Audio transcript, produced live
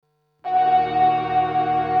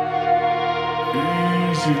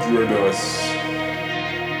Easy Dreaders.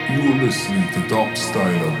 You are listening to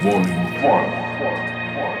Dubstyler Volume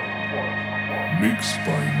 1, mixed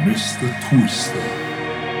by Mr. Twister.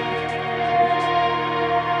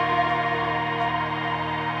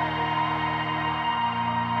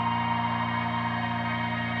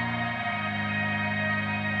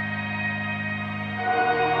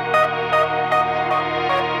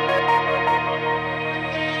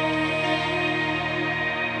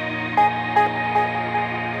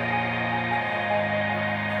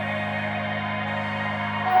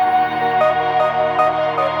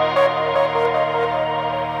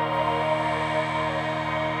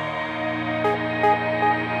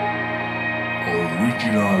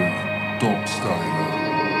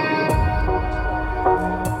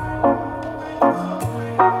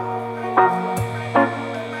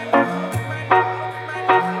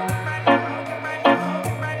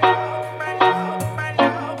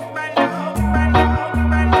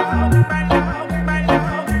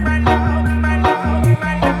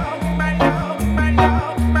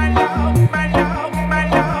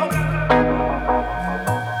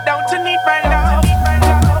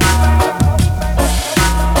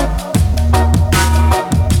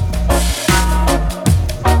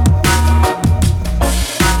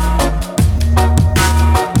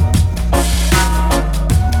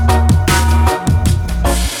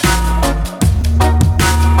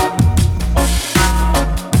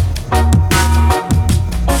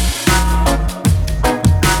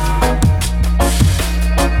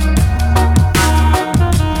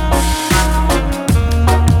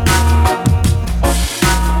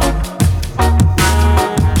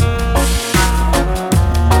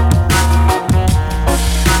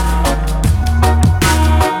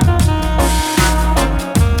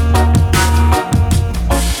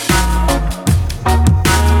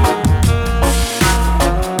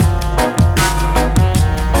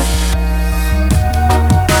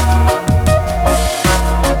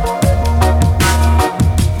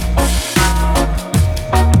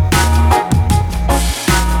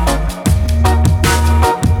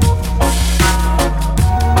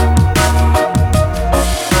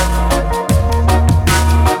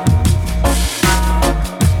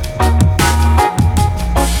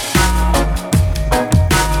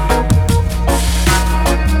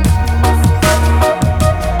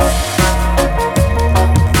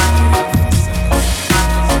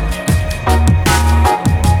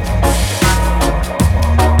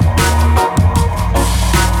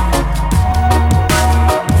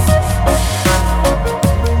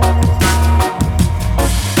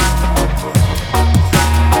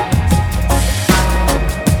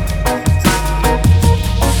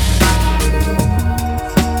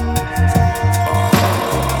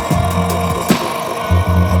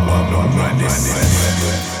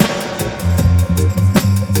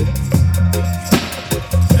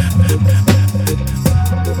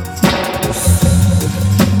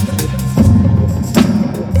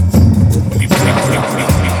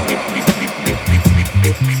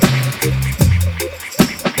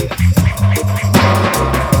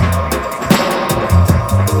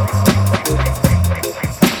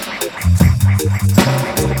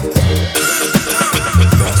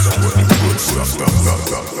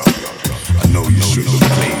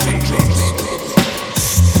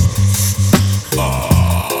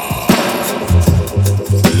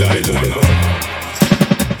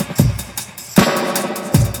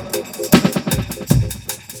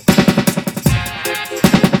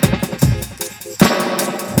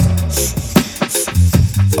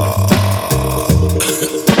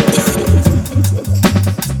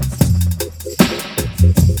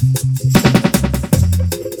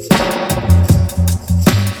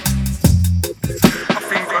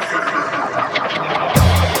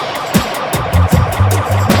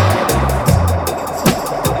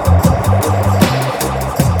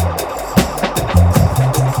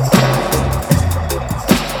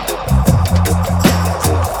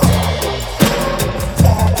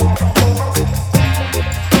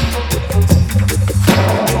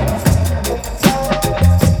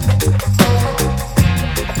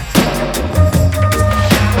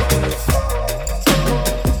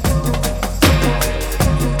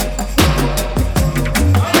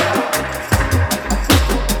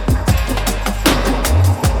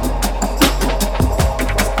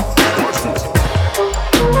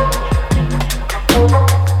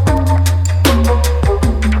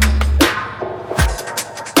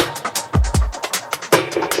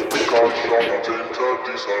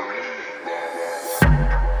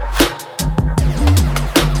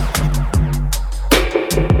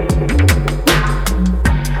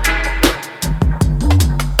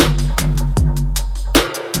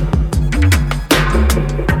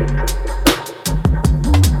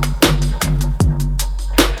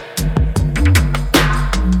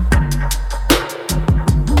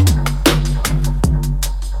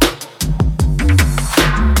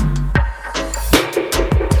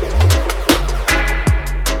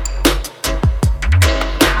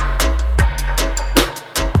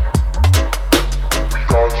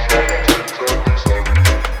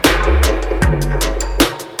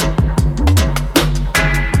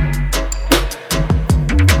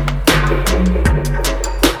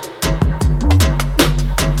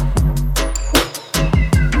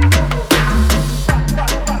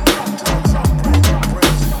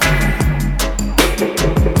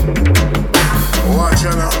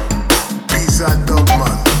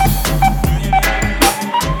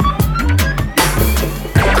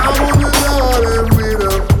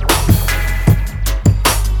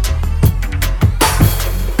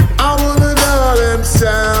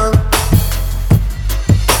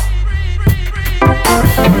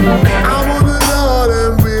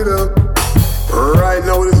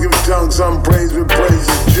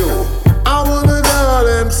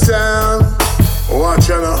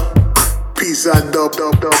 Please I dub.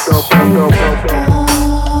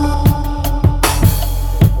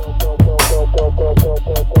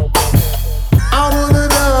 I wanna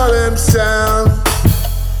know them sound.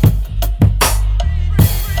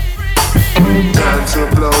 Time to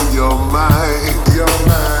blow your mind.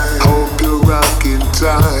 Hope you're rocking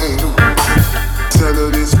time. Tell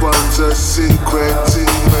her this one's a secret.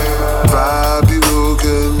 Vibe you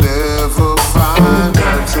can never find.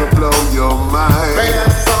 Time to blow your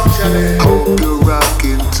mind. Hope you're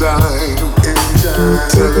rocking time.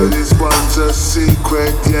 Tell her this one's a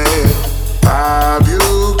secret, yeah. Vibe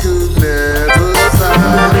you could never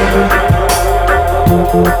find.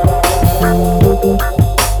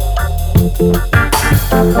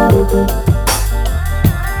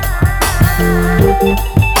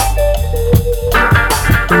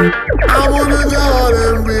 I wanna know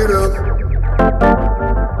them rhythm.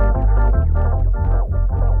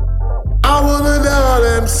 I wanna know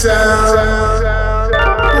them sound.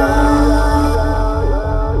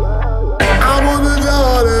 I wanna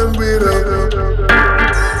know them rhythm.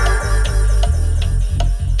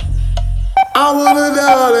 I wanna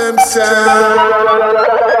know them sound.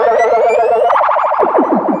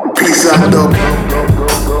 Please I don't.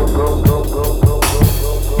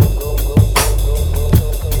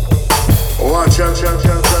 Watch out,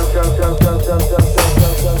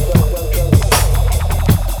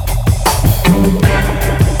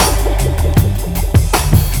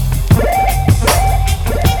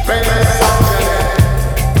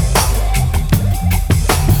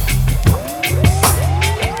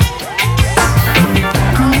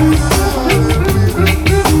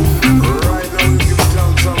 Right now, we give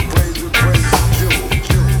down some praise with praise.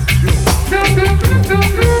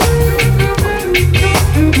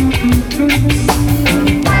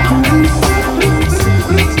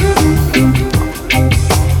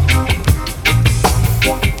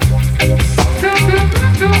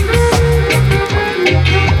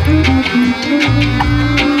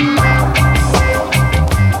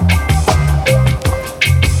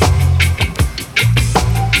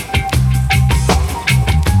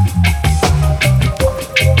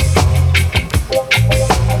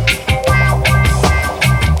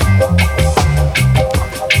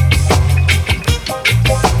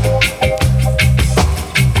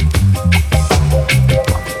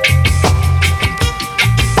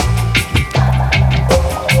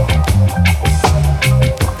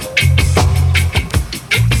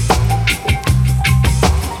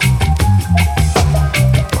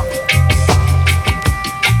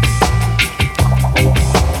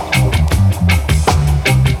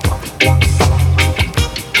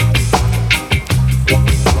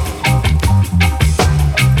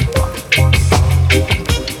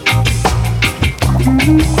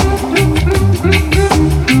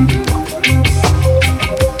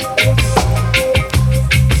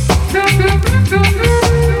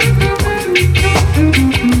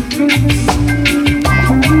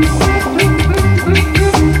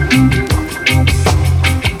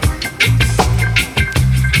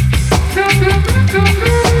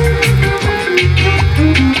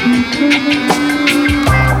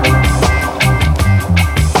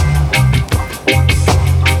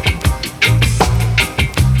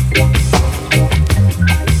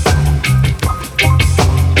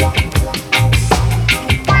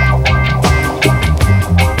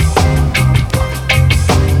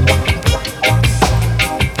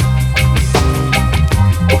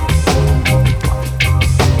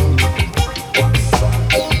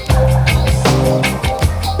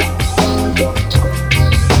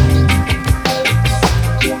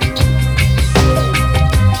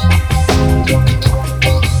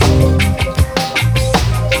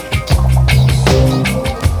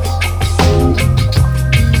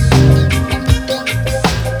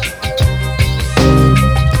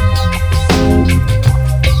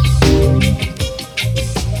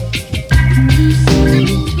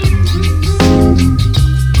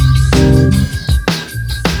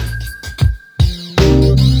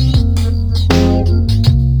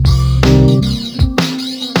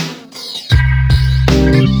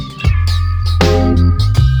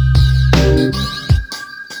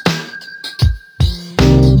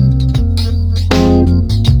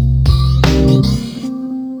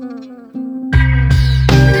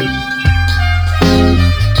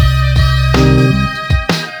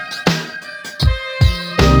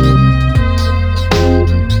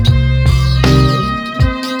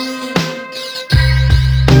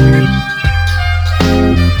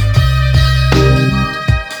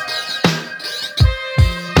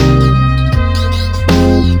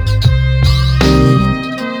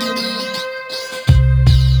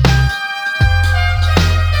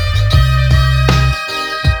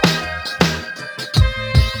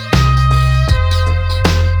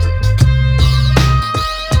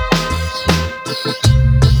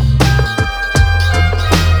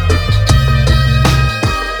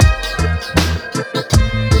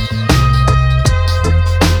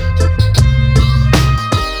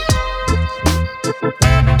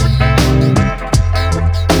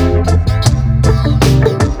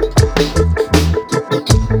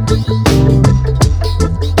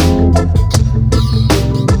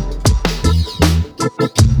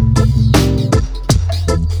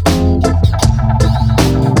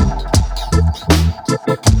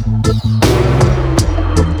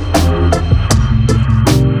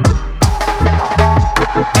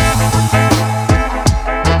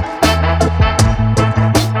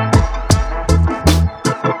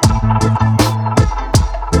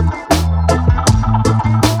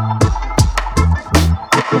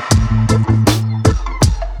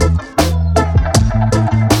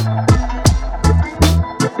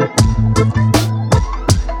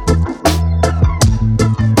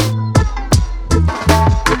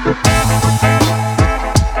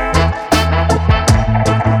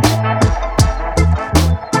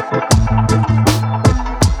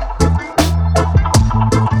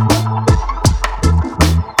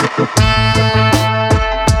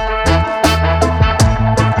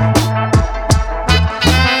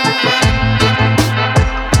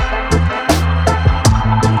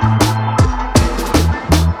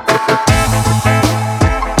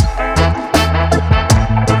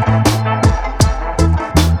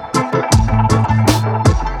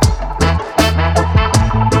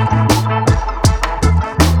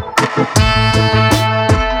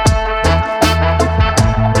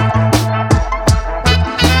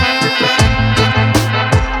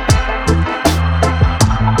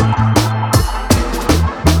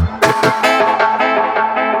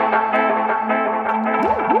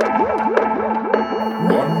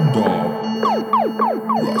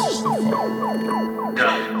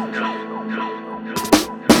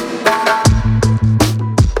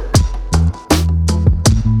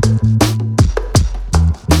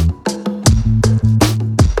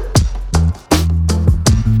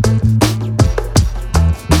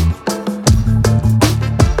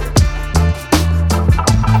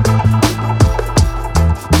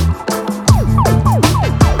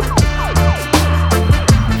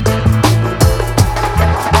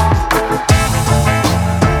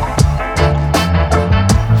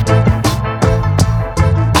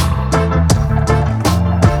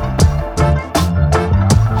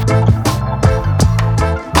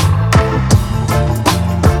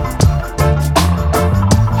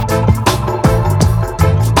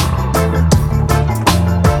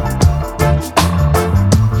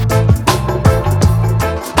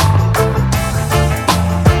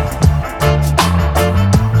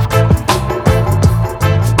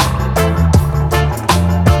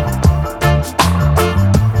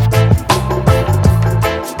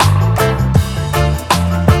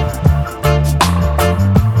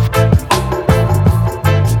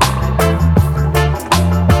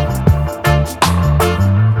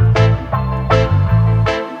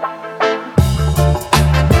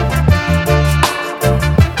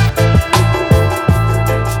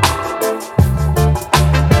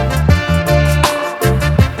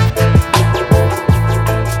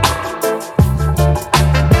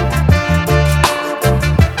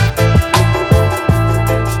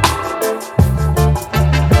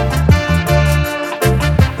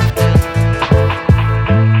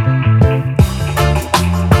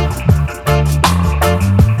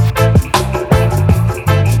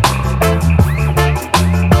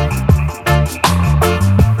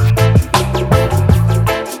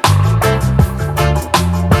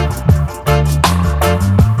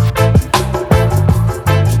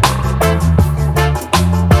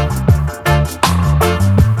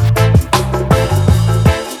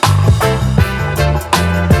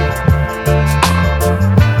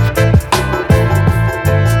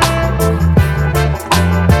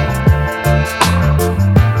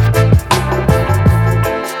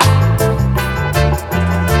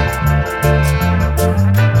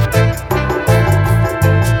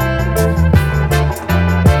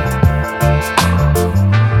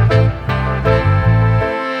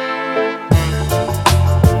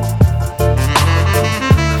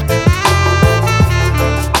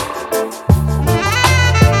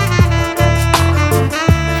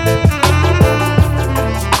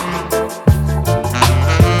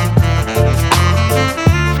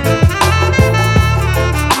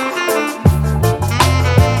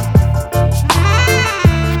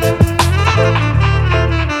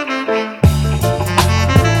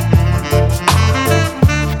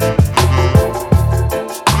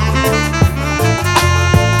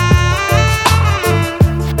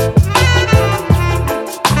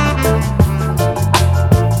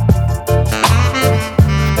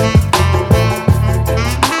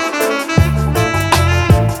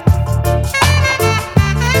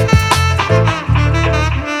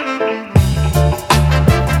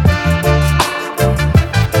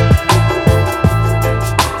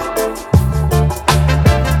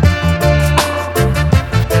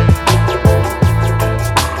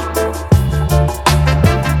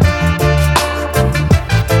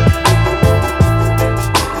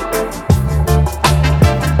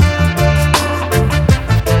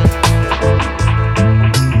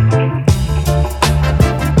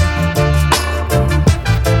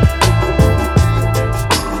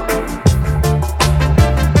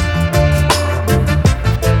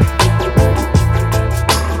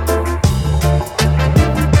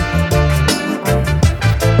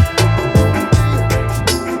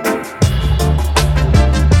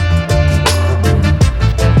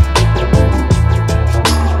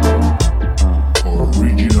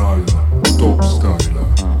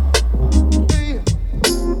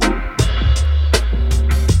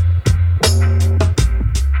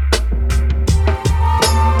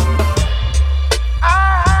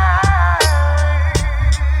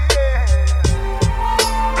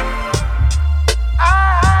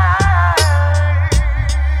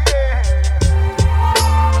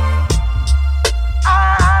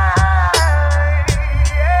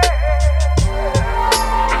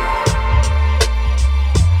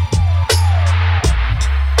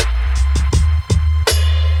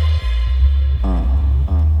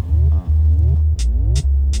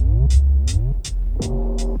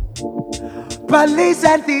 Police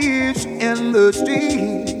and thieves in the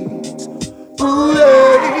streets. Ooh,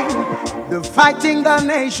 yeah. They're fighting the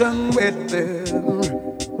nation with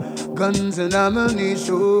them guns and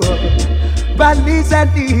ammunition. Police and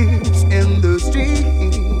thieves in the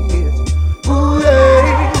streets. Ooh,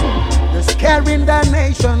 yeah. They're scaring the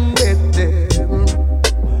nation with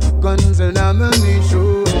them guns and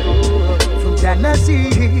ammunition. From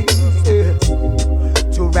Tennessee, yes,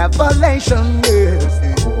 to Revelation, yes,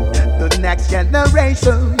 the next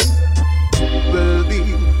generation will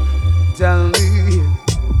be telling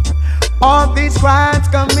all these crimes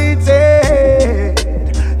committed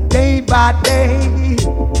day by day.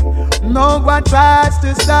 No one tries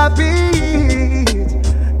to stop it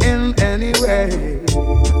in any way.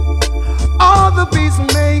 All the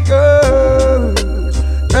peacemakers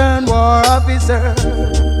and war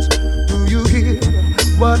officers, do you hear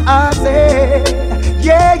what I say?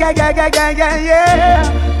 Yeah, yeah, yeah, yeah, yeah, yeah,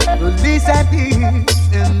 yeah. Police and thieves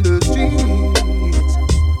in the streets.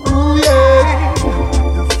 Ooh, yeah.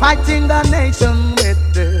 They're fighting the nation with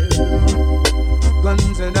their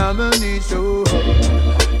guns and ammunition.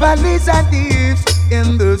 Police and thieves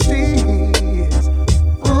in the streets.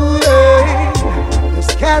 Ooh, yeah. They're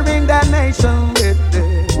scaring the nation with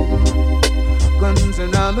their guns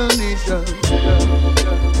and ammunition.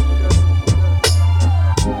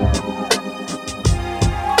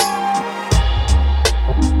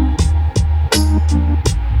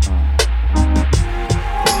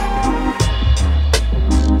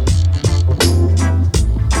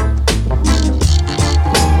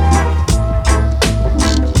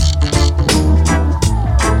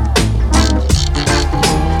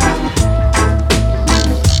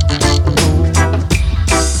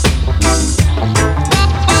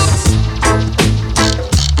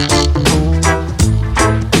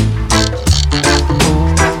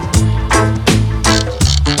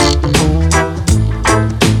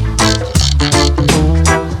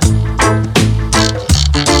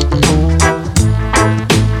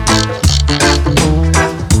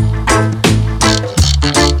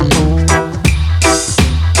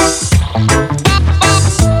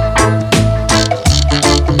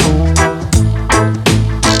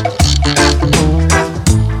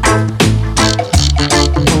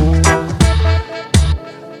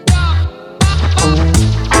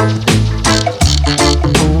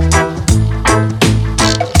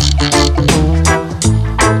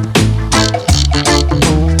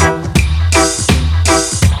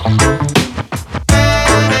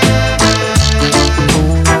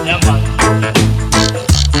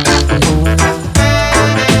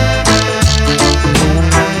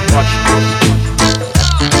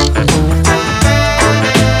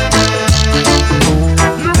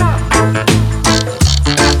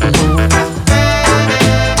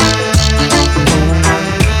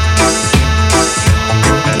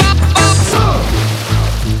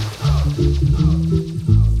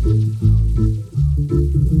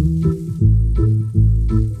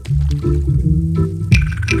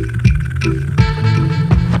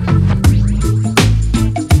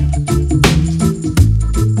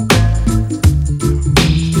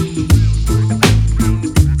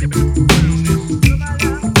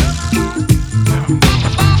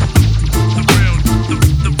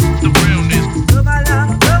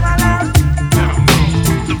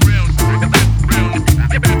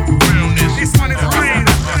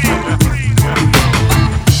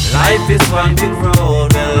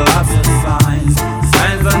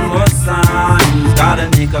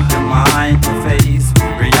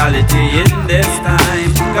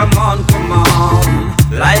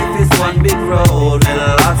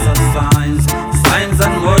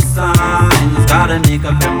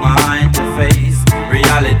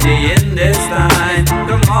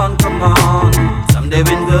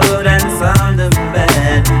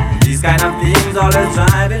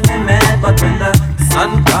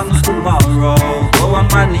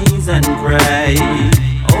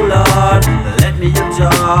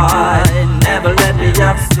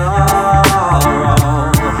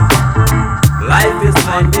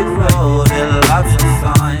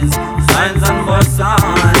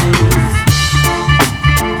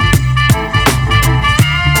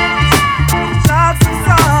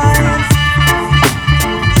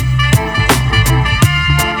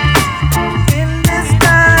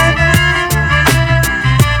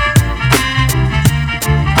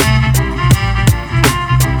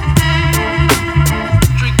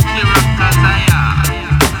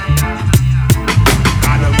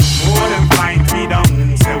 More than fight, we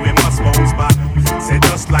don't say we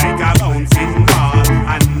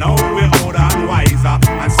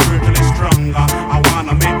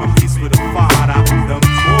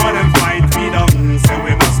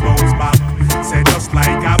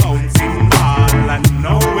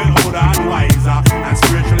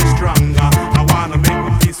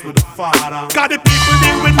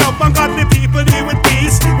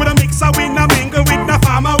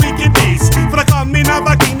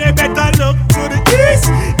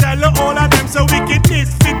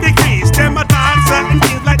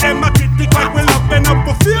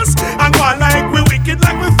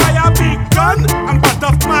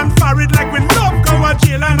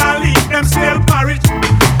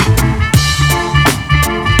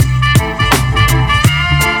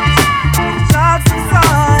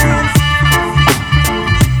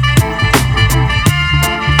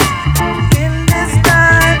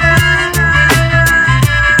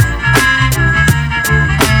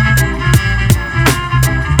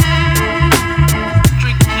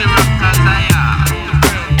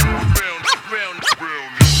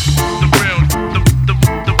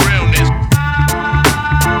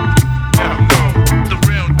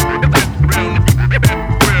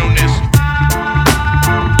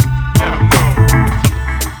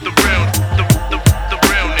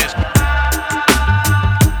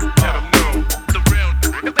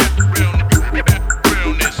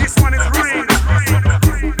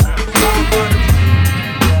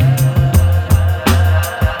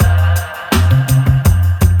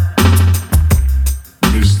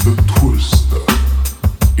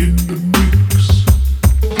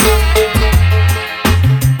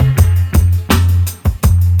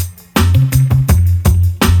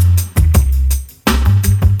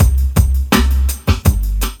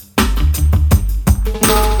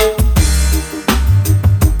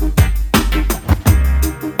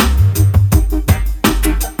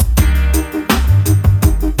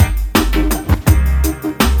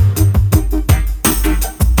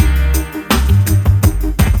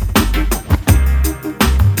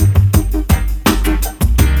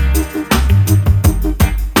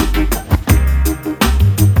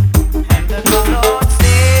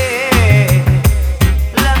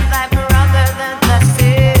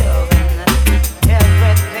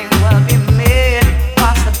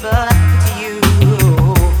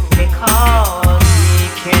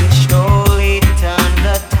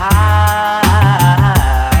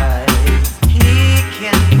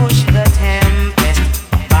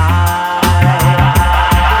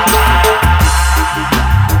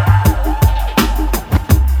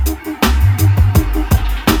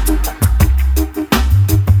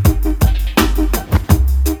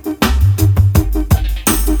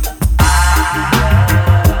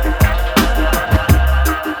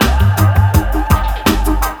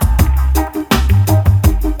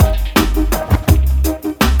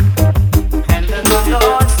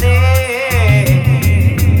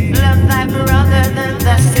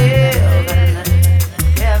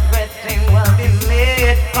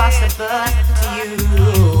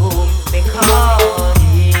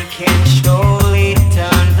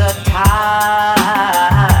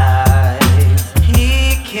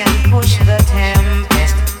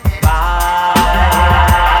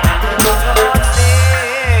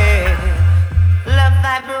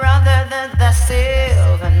under the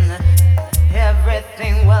sylvan,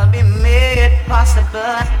 everything will be made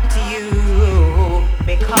possible to you,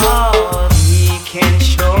 because he can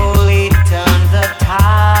surely turn the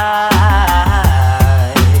tide.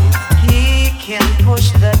 He can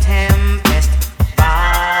push the tempest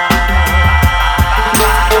by.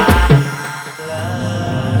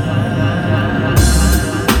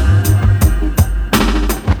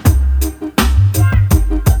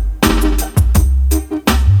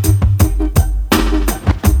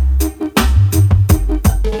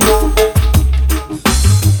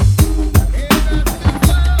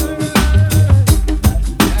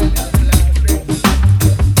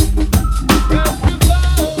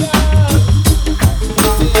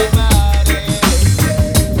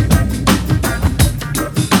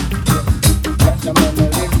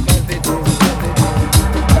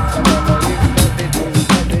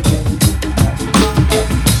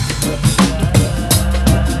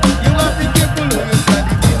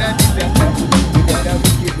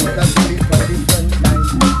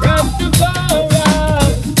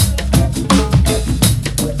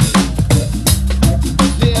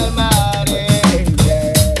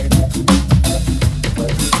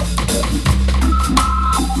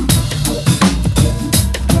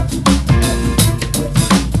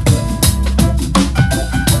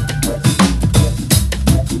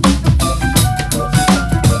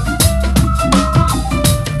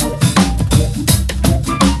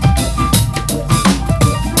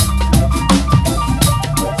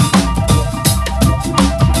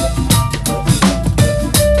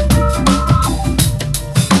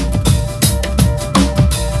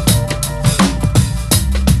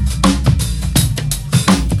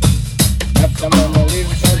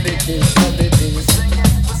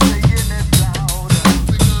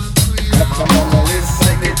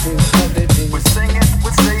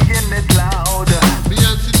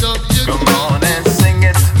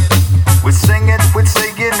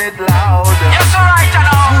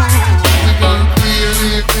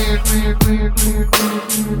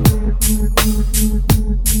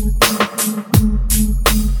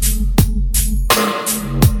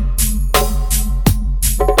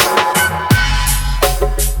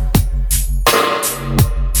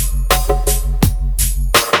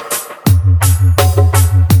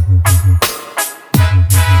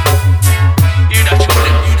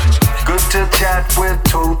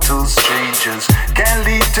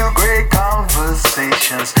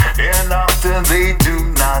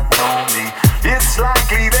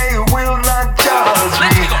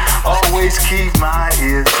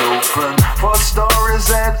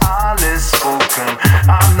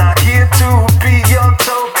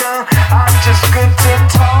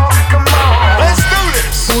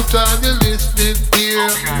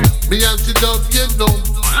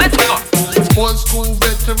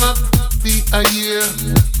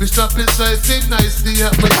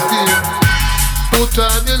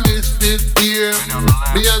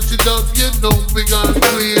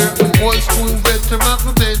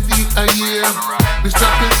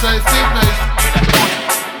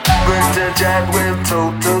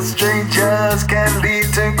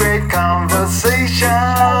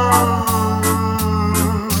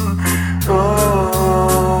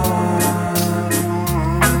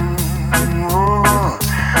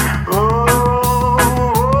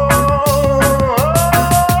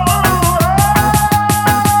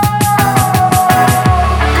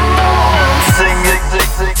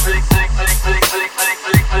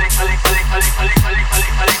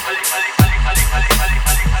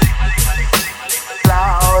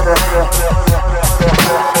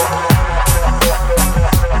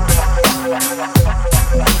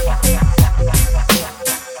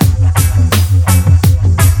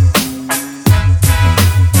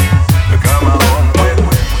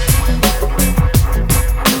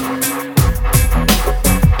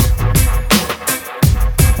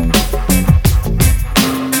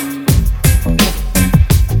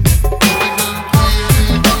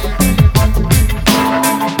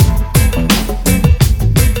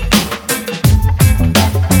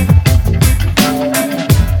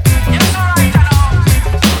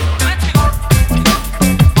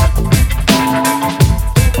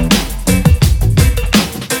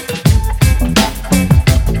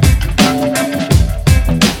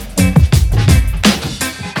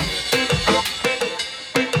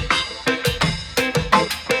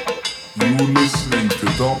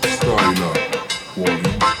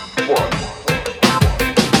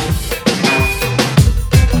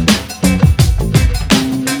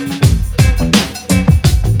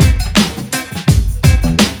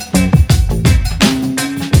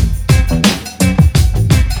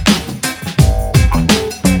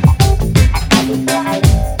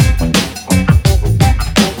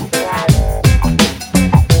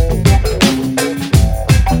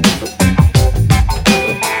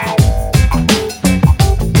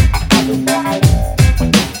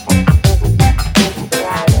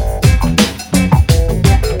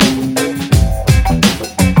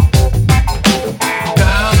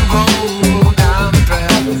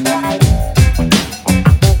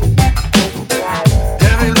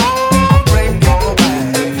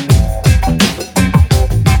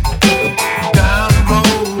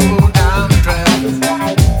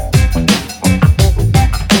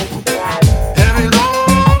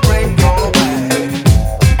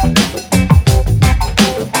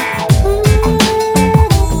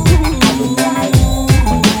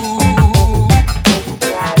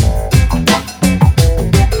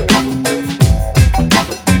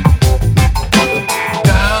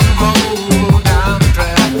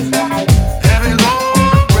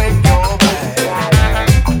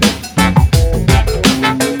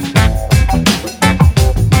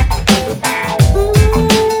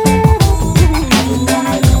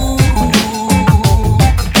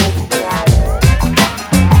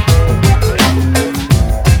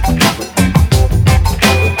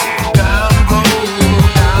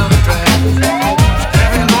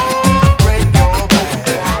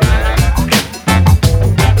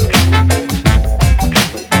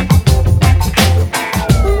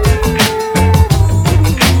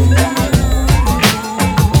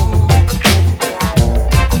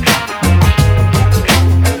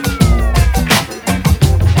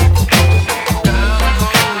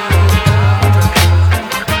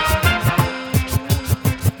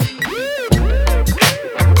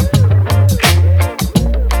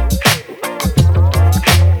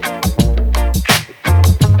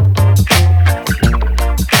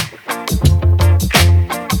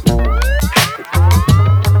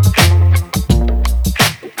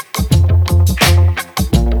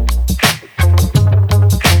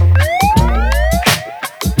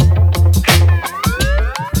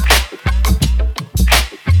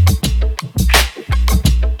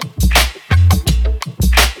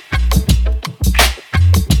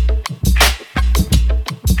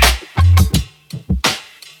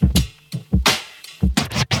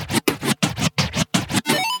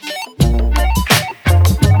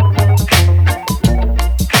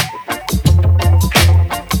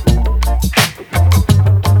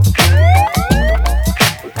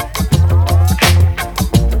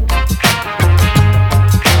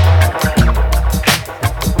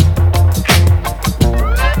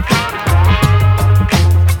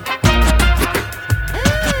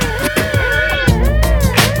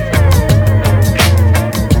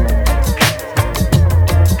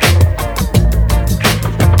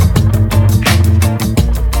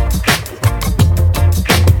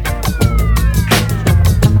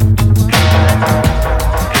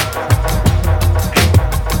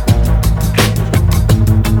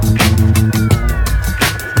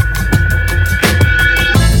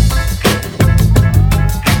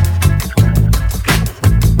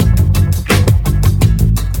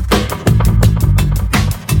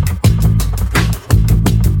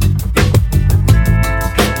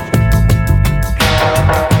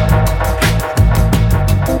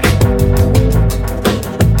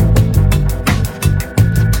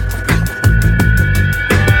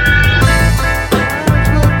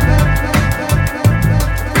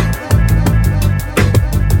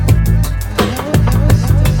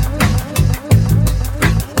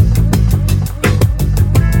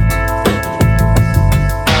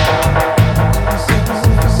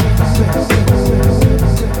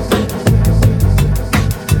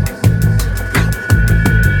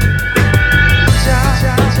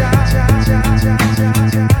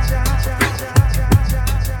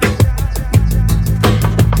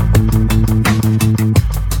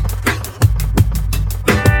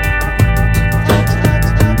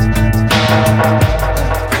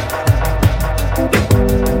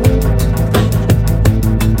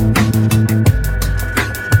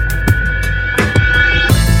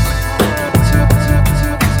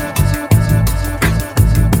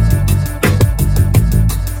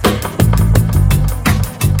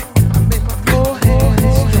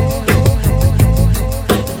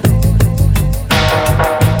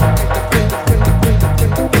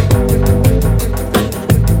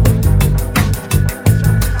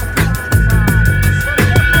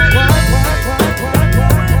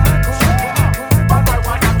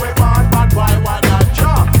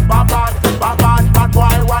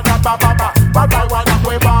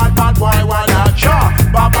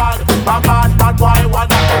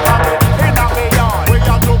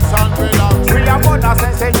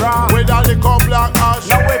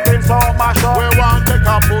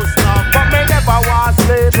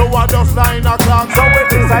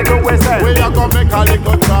 go make a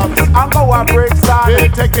little chops. And go a break stand. We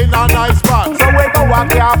taking a nice spot. So we go a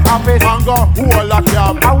cap office. And go hold a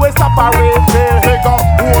cab. And we separate bill. We go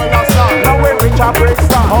hold a stand. Now we reach a break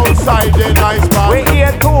stand. Outside the nice spot. We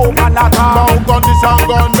hear two man at now gun this and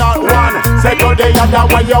gun that one. Say today and that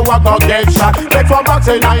way you a go get shot. Take one box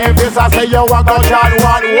in your face and say you a go shot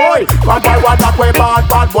one. Boy, bad boy want that way bad.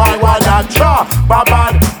 Bad boy want that cha. Bad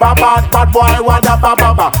boy want that bad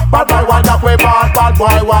boy want that way bad. Bad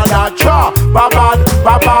boy want that cha. Bad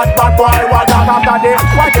boy want that. After the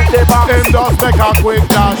watch the box. Him just make a quick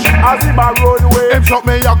dash. As him a roadway. Him shot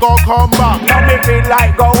me a go come back. Now me feel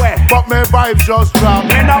like go away. But me vibes just drop.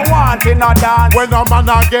 Me no want in a dance. When a man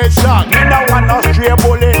a get shot. Me no want no stray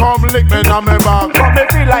bullet. Come lick me na me back. But me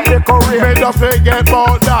feel like the Korean. Me just forget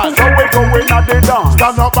about that. So we go in at the dance.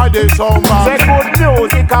 Stand up by the sound box. Say good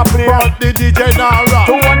music a play. But the DJ now rap.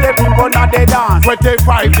 200 people na the dance.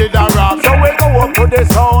 25 did a rap. So we go up to the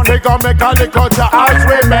sound. We go make a little chat. As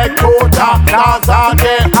we make two tap. Dance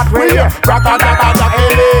again. We rock a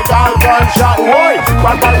illegal gunshot. Boy,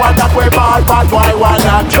 bad boy want that way bad. Bad boy want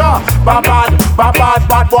that cha. Bad boy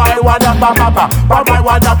want that bad boy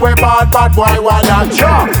want that way bad. Bad boy want that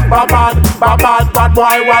cha. Bad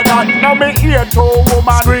boy want that. Now me hear two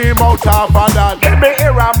woman scream out of that. Me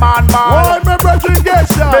hear a man. Why me brethren get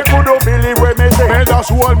shot? Me couldn't believe when me say. Me just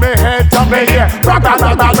hold me head to me here. Rock.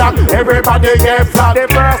 Everybody get flat. The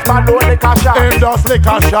first man don't lick a shot. Him just lick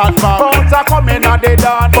a shot back. Bounce a come in at the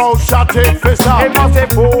dance. Bounce shot it for stop. He must be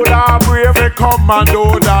fool or brave. They come and do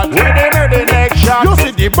that. When they hear the next shot, you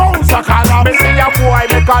see the bounce a collapse. Me see a boy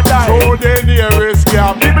make a die. So the nearest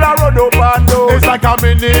gap. People a run up and down. It's like a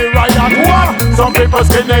mini riot. What? Some people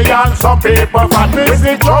skinny and some people fat.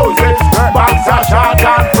 Missy chosen. Bounce a shot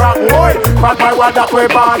and front. Boy, bad boy want that way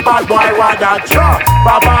bad. Bad boy want that shot.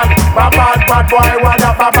 Bad boy want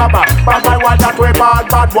that bad boy want that way bad.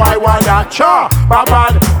 Bad boy want that shot. Bad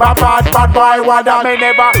boy want that. Me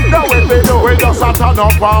never know if we do. We just a turn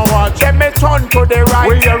up and watch. Then me turn to the right.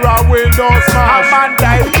 We hear a window smash. A man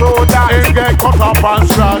dive through that. Him get cut up and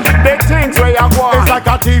scratch. The things where you go. It's like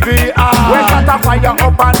a TV ad. We got a fire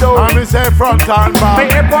up and down. And me say front and back. Me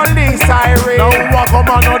a police siren. Now walk come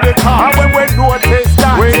on the car. And when we notice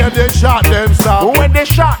that. We hear the shot them stop. When they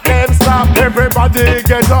shot them stop. Everybody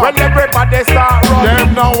get up. When everybody start run.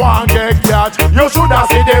 Them no one get catch. You should have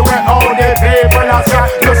seen the way all the people are scared.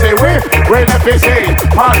 You see we left the scene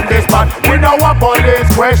on this spot. We know what police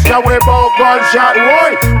question. We both gunshot.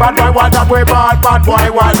 Boy, bad boy want that way bad. Bad boy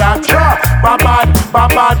want that cha. Bad boy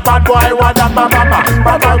want that bad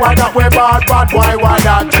boy want that way bad. Bad boy want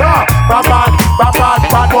that cha. Bad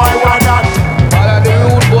boy want that. All of the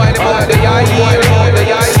rude boy, the boy, they are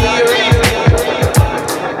here.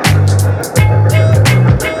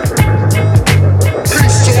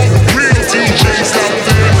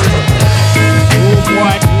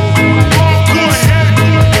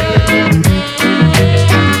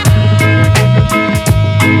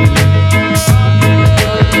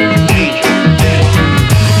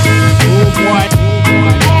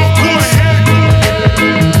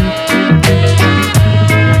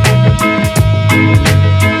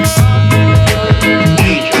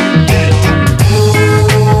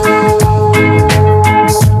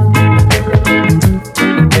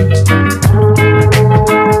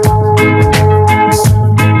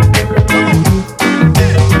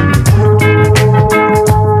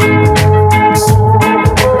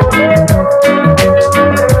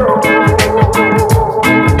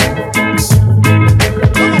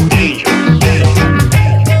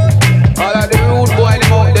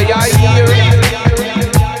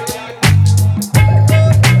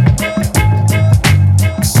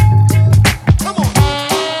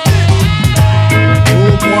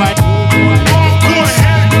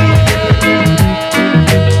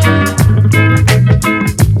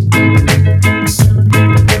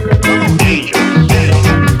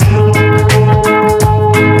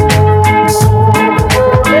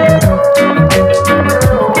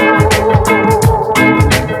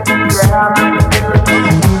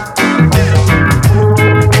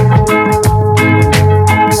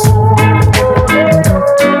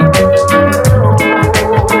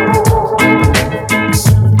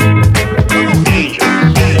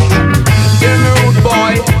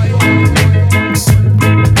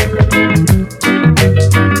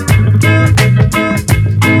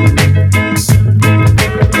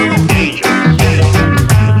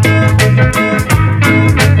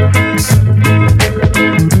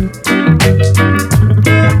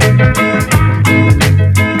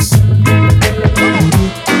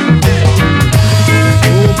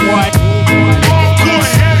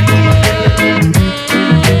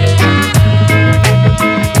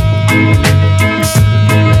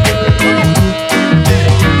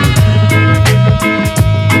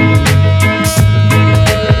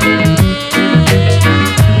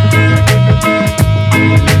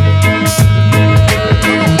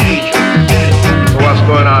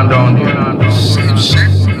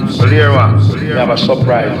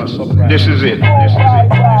 surprise. This is it.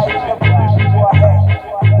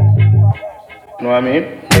 Know what I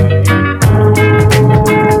mean?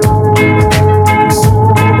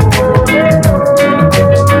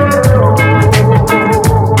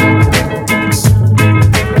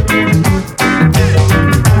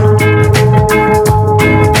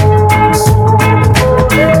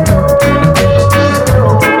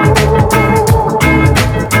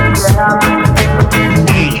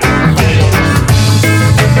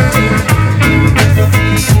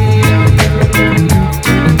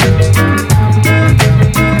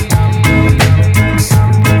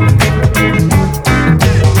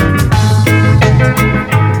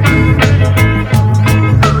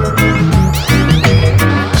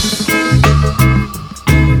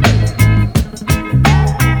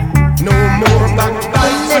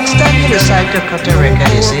 To cut the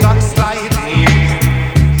record, you see.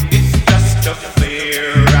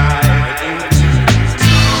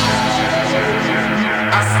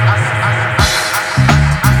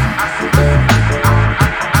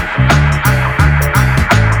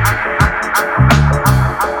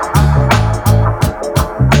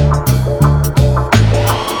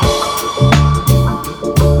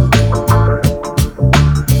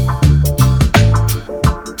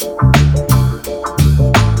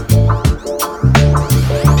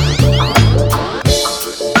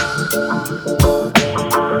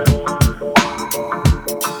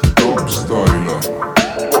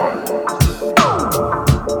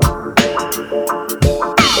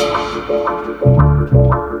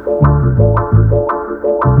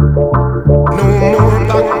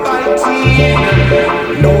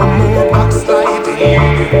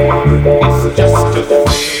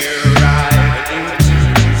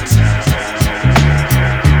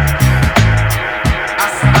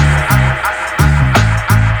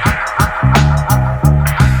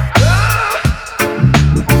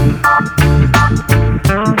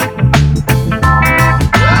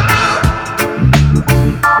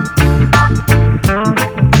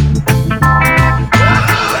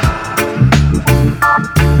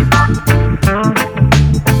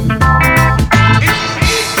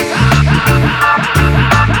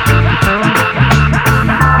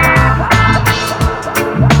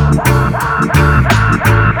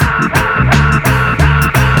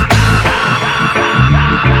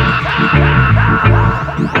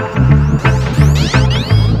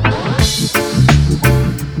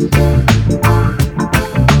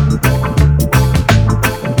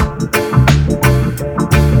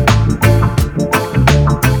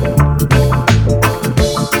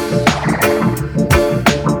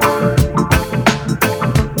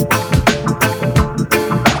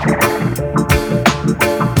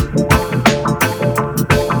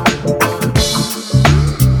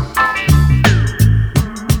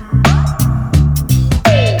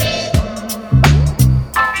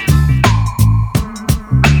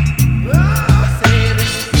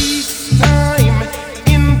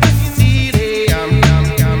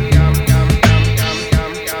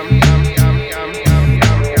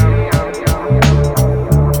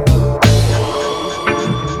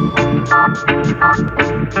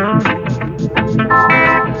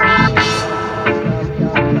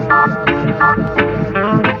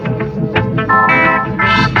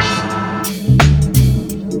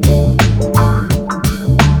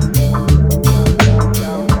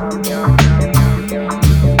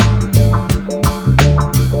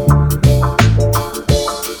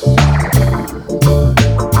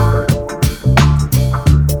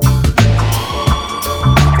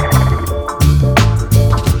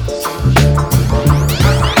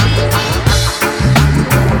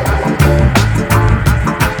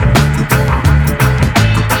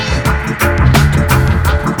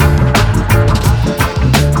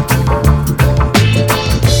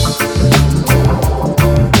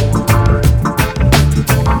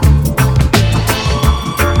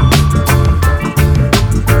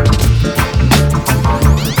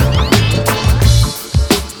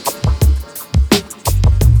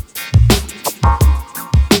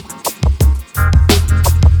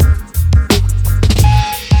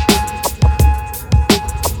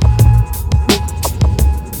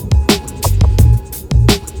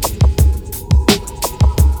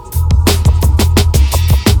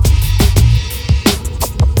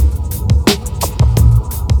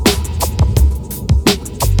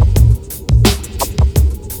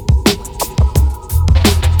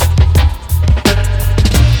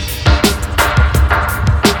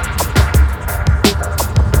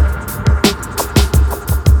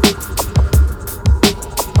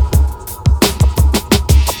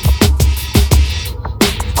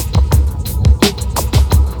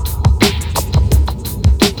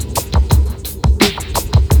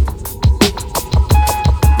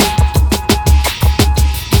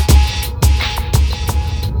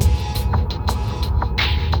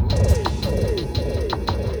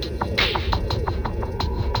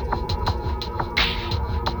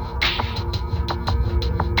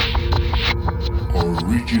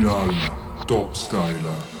 original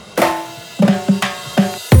Dubstyler.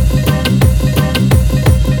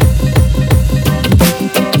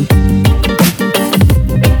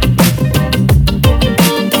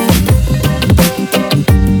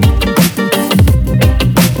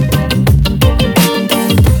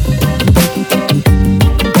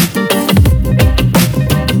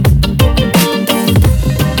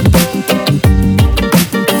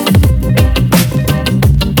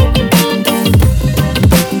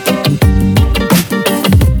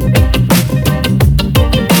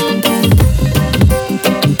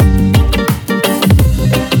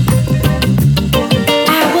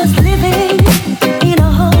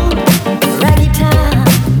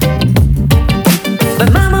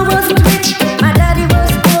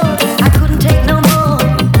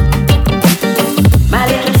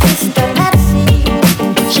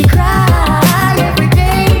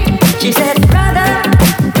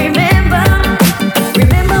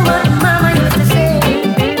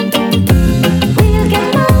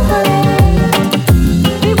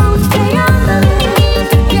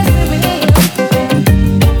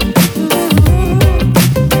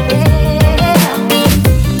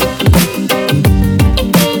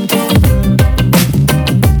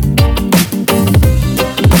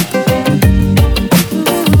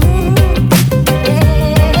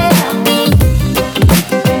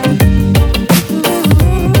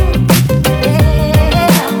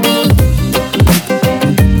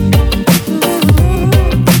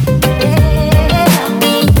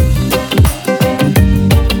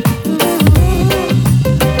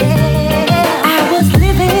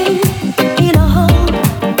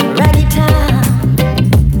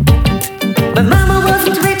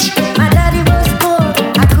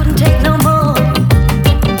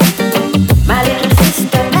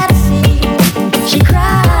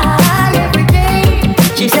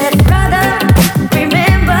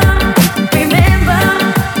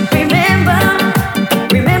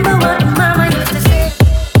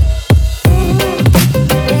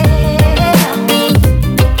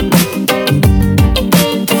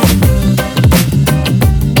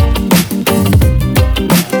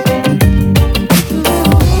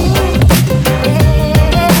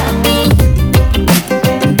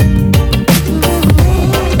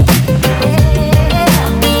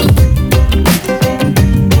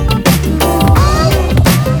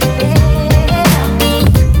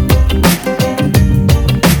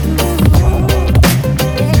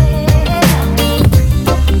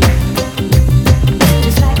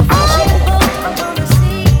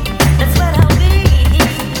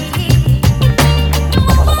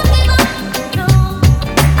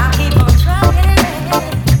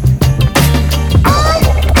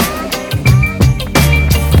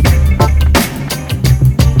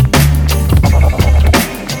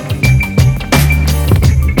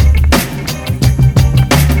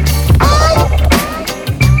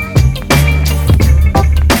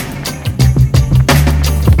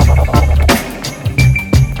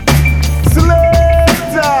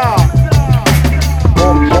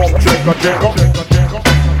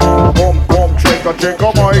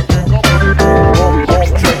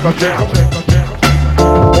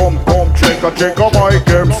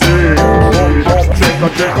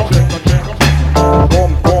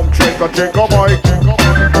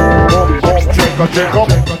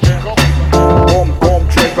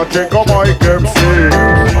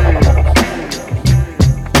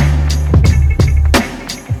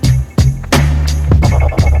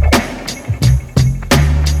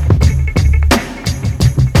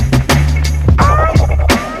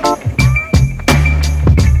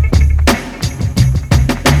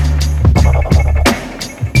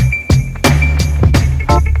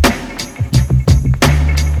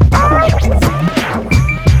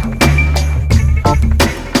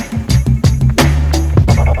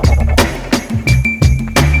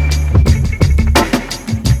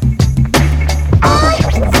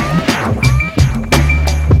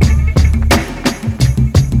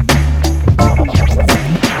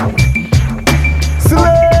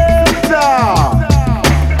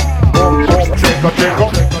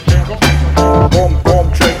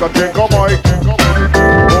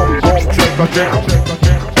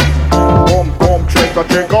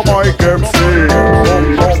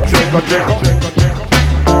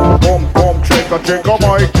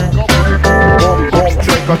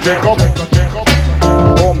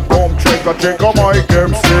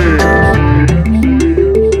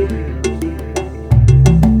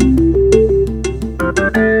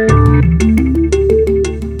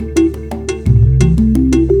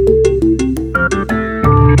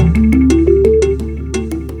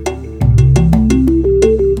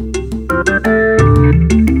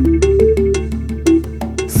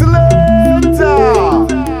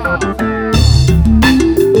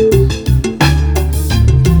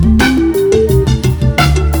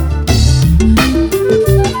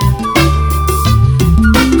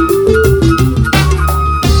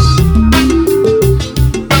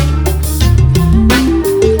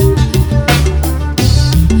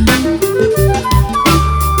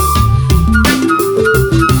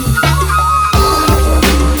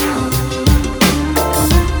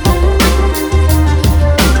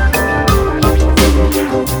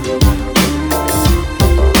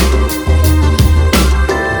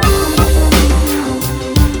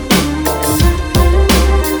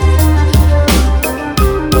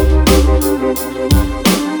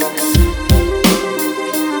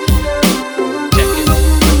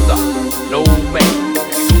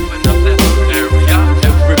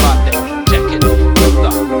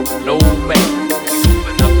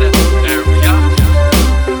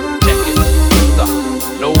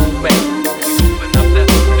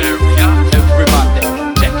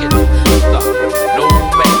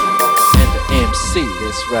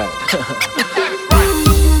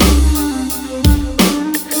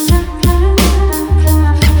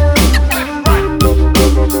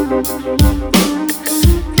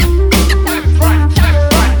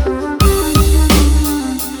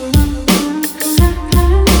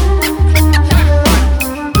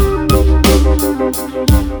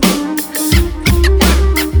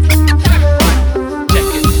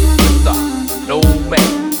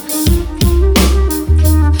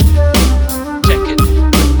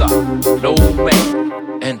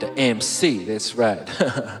 the MC, that's right.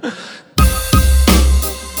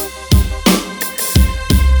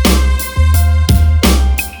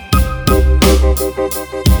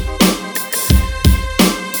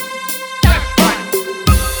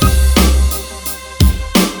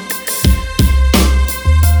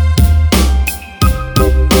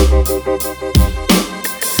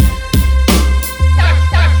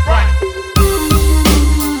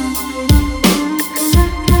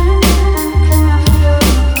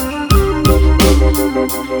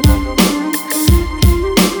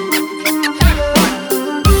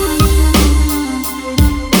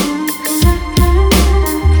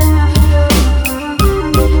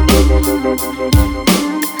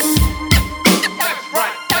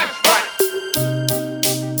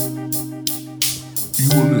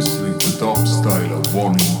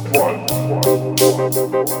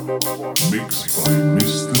 Mixed by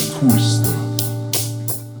Mr. Twister.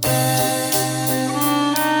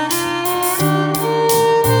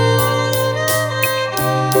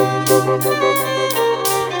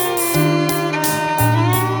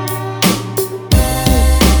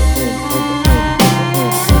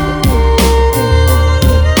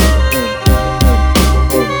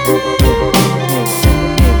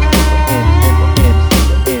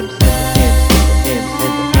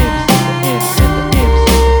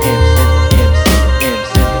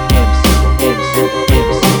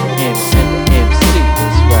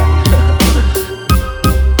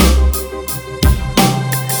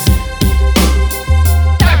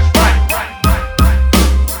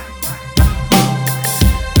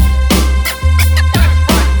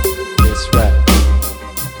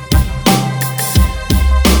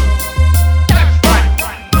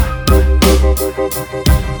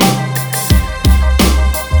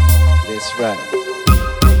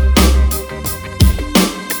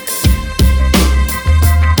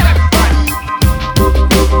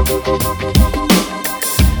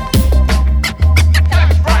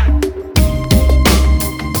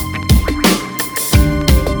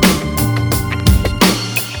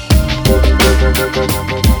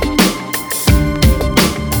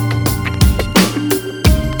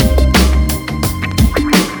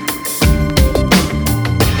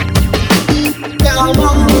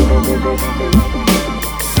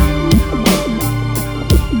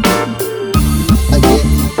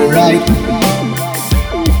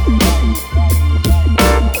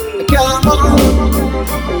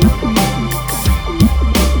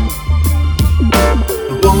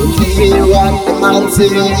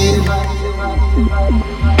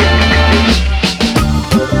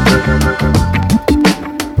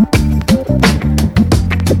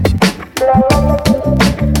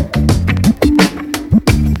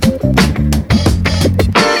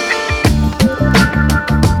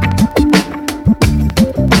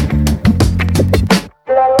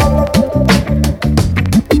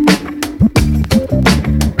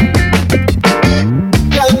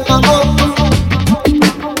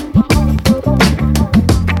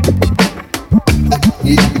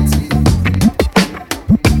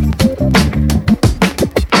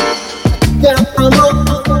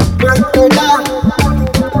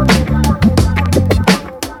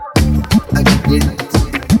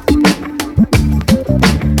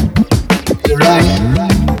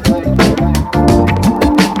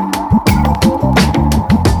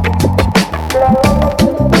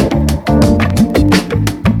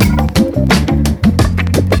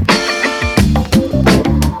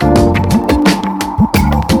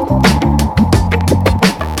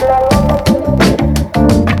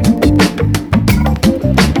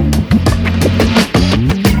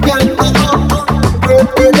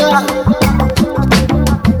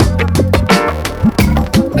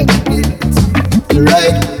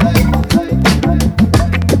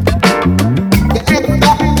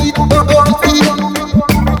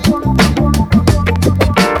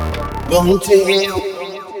 Come to you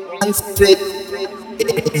and say,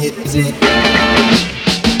 is it?